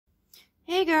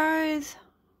Hey guys,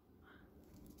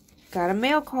 got a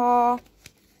mail call.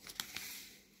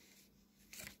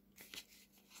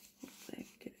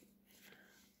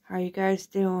 How you guys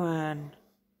doing?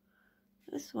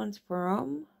 This one's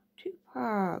from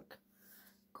Tupac,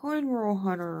 Coin Roll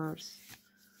Hunters.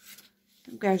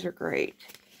 You guys are great.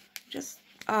 Just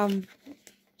found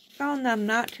them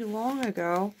not too long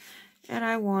ago, and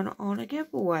I won on a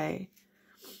giveaway.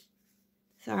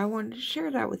 So I wanted to share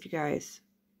that with you guys.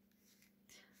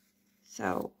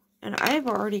 So, and I've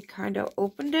already kind of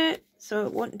opened it, so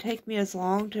it wouldn't take me as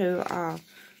long to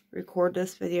record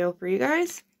this video for you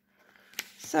guys.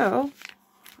 So,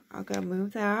 I'm going to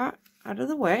move that out of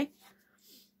the way.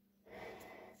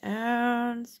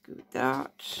 And scoot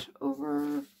that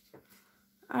over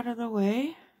out of the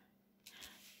way.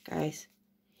 Guys,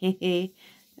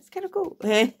 it's kind of cool.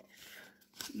 But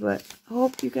I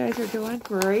hope you guys are doing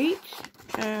great.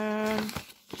 And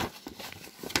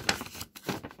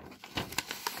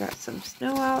got some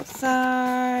snow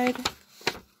outside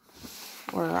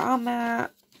where I'm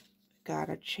at. Got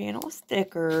a channel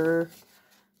sticker.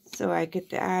 So I get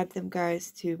to add them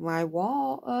guys to my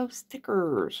wall of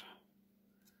stickers.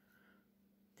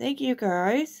 Thank you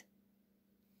guys.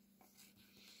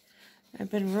 I've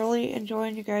been really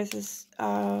enjoying you guys'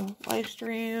 live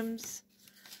streams.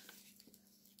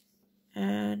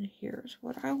 And here's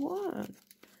what I won.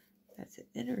 That's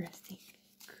interesting.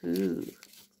 Cool.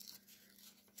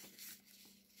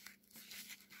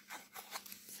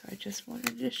 So I just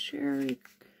wanted to share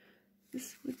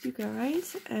this with you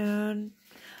guys. And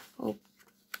hope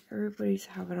everybody's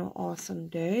having an awesome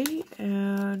day.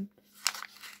 And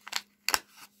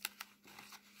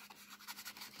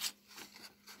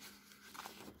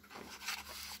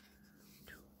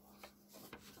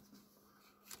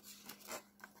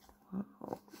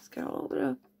wow, it's got a little bit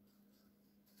of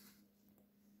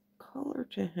color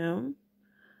to him.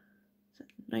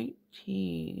 It's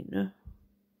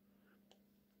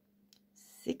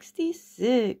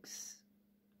 1966.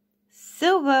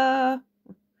 Silver.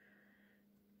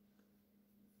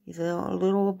 He's a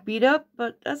little beat up,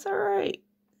 but that's alright.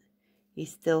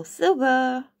 He's still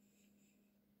silver.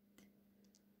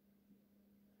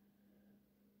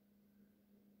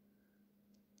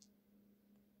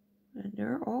 And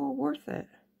they're all worth it.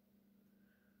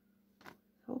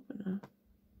 Open up.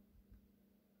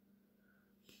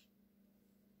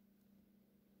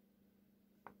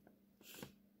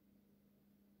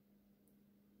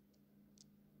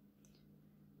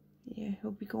 Yeah,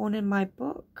 he'll be going in my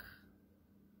book.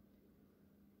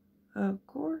 Of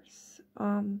course.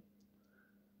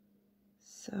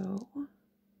 So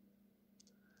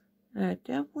I'd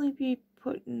definitely be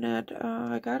putting that,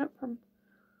 I got it from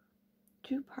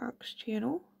Tupac's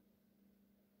channel.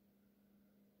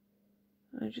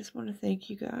 I just want to thank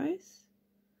you guys.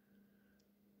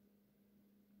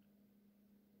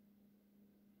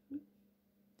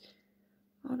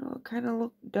 I don't know, it kind of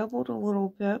looked doubled a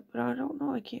little bit, but I don't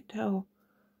know, I can't tell.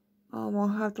 I'll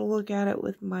have to look at it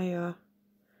with my,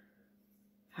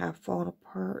 half fallen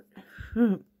apart.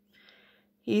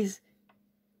 He's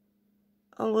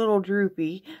a little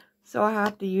droopy, so I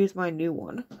have to use my new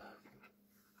one.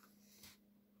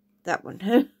 That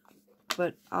one.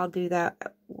 But I'll do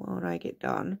that when I get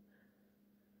done.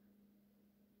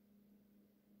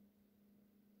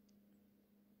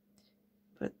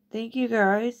 But thank you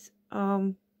guys.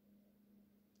 You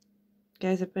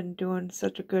guys have been doing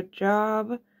such a good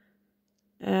job.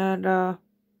 And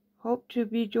hope to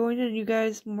be joining you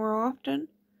guys more often.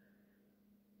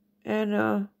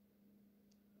 And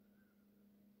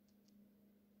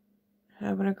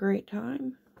having a great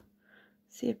time.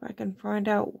 See if I can find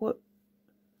out what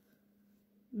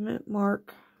mint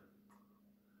mark.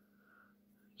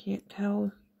 Can't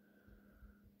tell.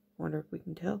 Wonder if we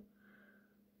can tell.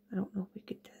 I don't know if we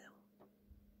could tell.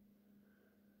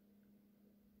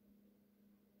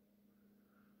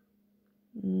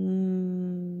 I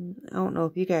don't know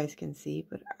if you guys can see,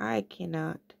 but I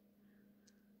cannot.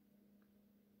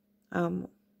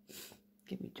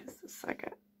 Give me just a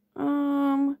second.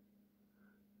 I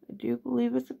do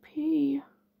believe it's a P,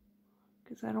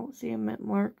 because I don't see a mint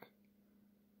mark.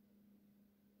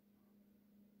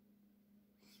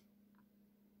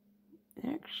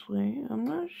 Actually, I'm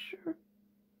not sure.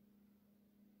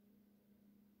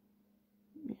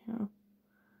 Yeah, I'm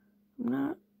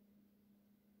not.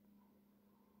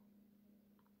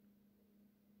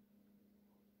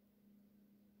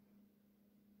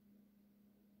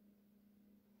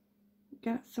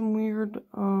 Got some weird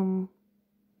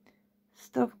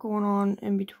stuff going on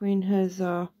in between his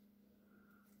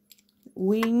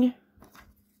wing.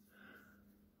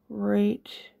 Right.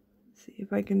 Let's see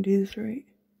if I can do this right.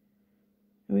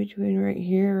 in between right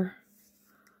here,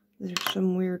 there's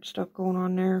some weird stuff going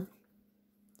on there.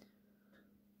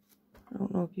 I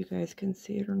don't know if you guys can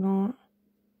see it or not,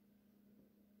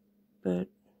 but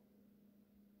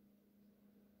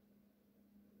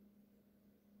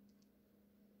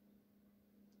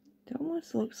it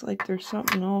almost looks like there's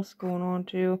something else going on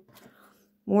too,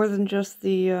 more than just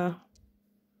the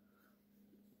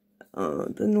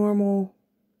normal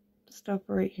stuff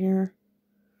right here.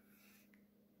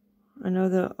 I know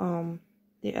the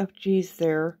FG's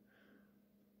there,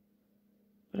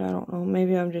 but I don't know.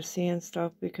 Maybe I'm just seeing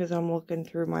stuff because I'm looking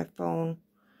through my phone.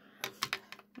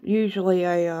 Usually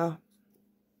I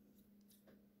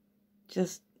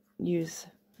just use,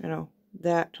 you know,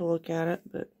 that to look at it,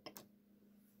 but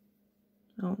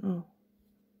I don't know.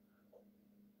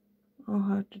 I'll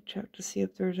have to check to see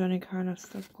if there's any kind of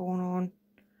stuff going on.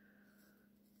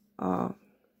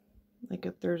 Like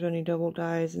if there's any double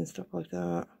dyes and stuff like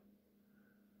that.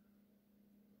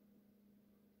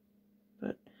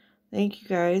 But thank you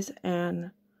guys,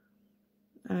 and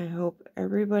I hope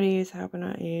everybody is having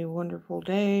a wonderful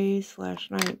day /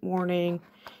 night, morning,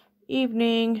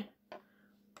 evening.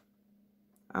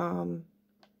 Have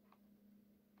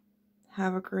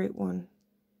a great one.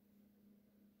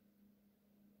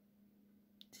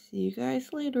 See you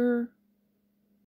guys later.